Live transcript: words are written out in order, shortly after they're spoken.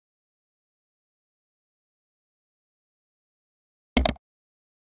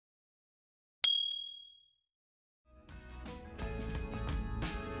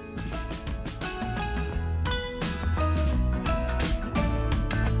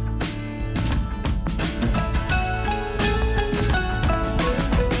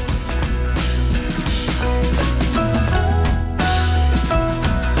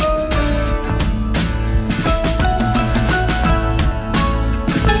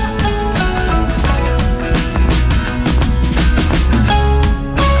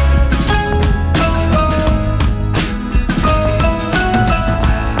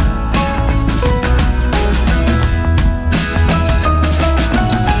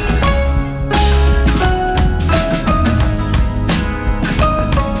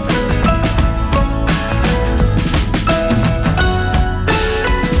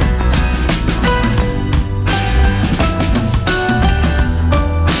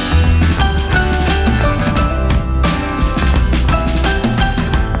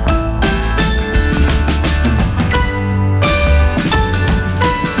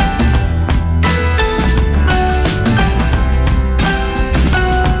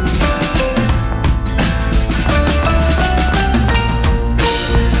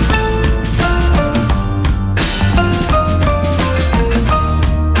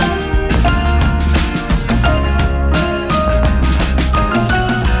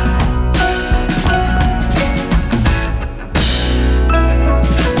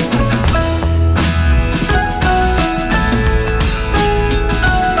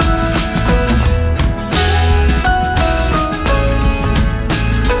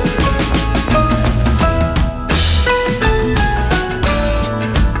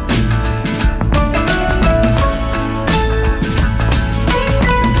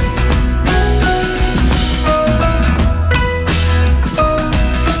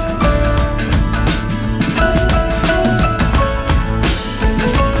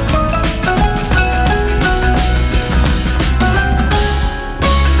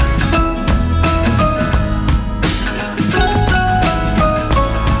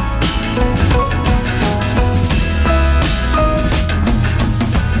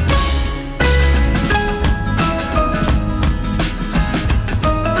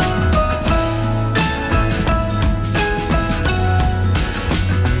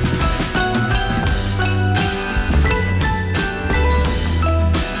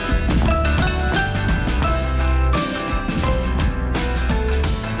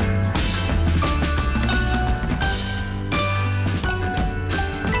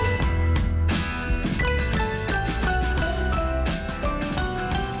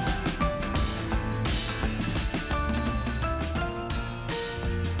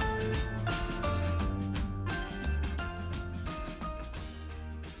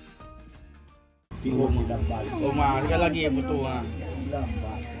Rumah sekali lagi yang betul ah.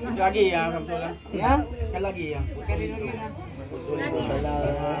 Sekali lagi ya betul lah. Ya? Sekali lagi ya. Sekali lagi lah.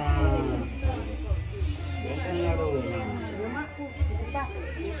 Biasanya tu.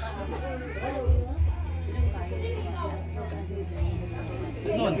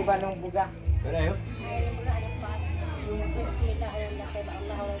 Nun di Bandung buka. Ada yuk.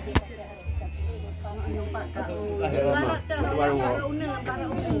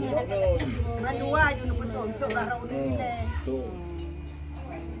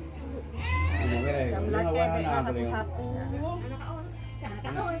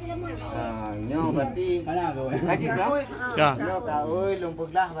 Nyo berarti haji kau? Ya. Nyo kau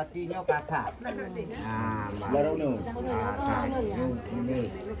lumpurlah berarti nyo kasar. Nah, baru nu. Ini.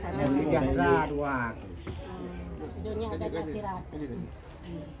 Ini jangka dua. Dunia ada akhirat.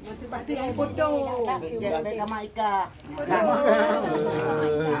 Berarti yang bodoh. Baik sama Ika.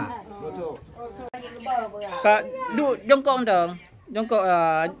 Betul. Kak, duduk jongkok dong. Jongkok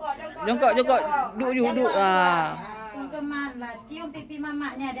jongkok duduk Sungkeman lah, cium pipi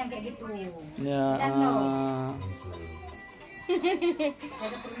mamaknya jangan kayak gitu. Ya. Ada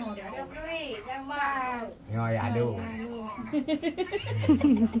peluri, gambar. Nyo ya aduh.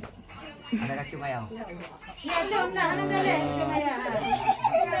 Ada kacung ayam. Ya, cium dah, ada boleh. Cium ayam.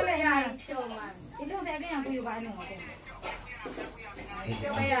 Boleh ya, cium. Itu tak ada yang puyu banu.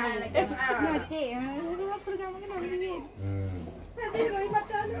 Cium ayam. Ya, cik. Apa program kena ni? Tadi kau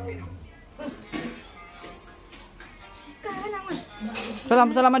ibadah.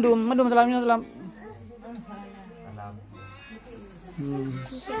 Salam madum salamnya salam.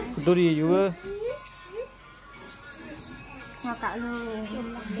 Peduli juga. Ngakak lu.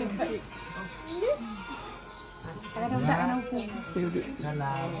 Kadang tak nak hukum.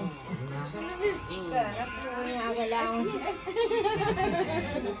 Salam. Agak lang.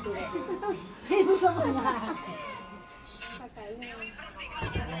 Ibu kau nak.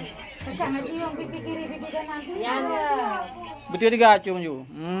 Kakak nak cium pipi kiri, pipi kanan. Ya. Bertiga cium ju.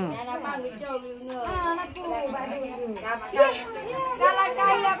 Nak bang cium ni. Nak tu bagi. Dah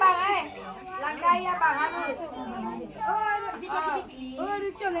langkai ya bang Langkai ya bang Agus. Oh,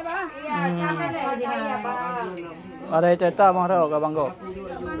 cium ni bang. Ya, sampai langkai ya bang. Ada cerita bang Rao ke bang Go?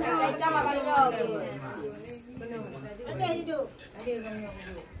 Cerita bang Rao. Ada hidup.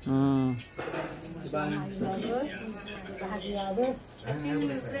 Bahagia ber.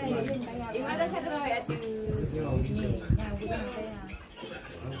 Gimana saya tahu ya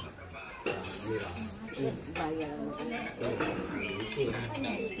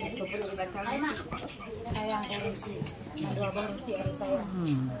sayang korupsi. Dua korupsi saya.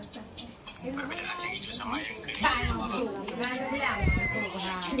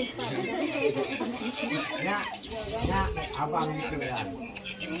 Ya, abang itu ya.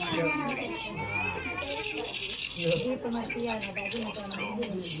 Ini pengertian ada di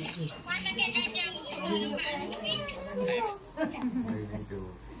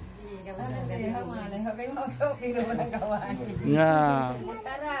Ya.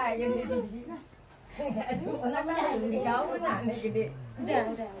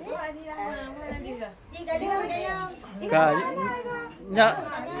 Ya.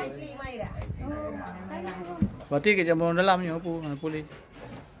 Berarti kita mau dalamnya apa? Boleh.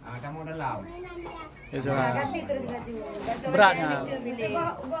 Kamu dalam. Ya sudah. ganti terus baju. Beratnya.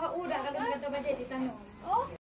 Ubah udah kalau kata bajet di tanah.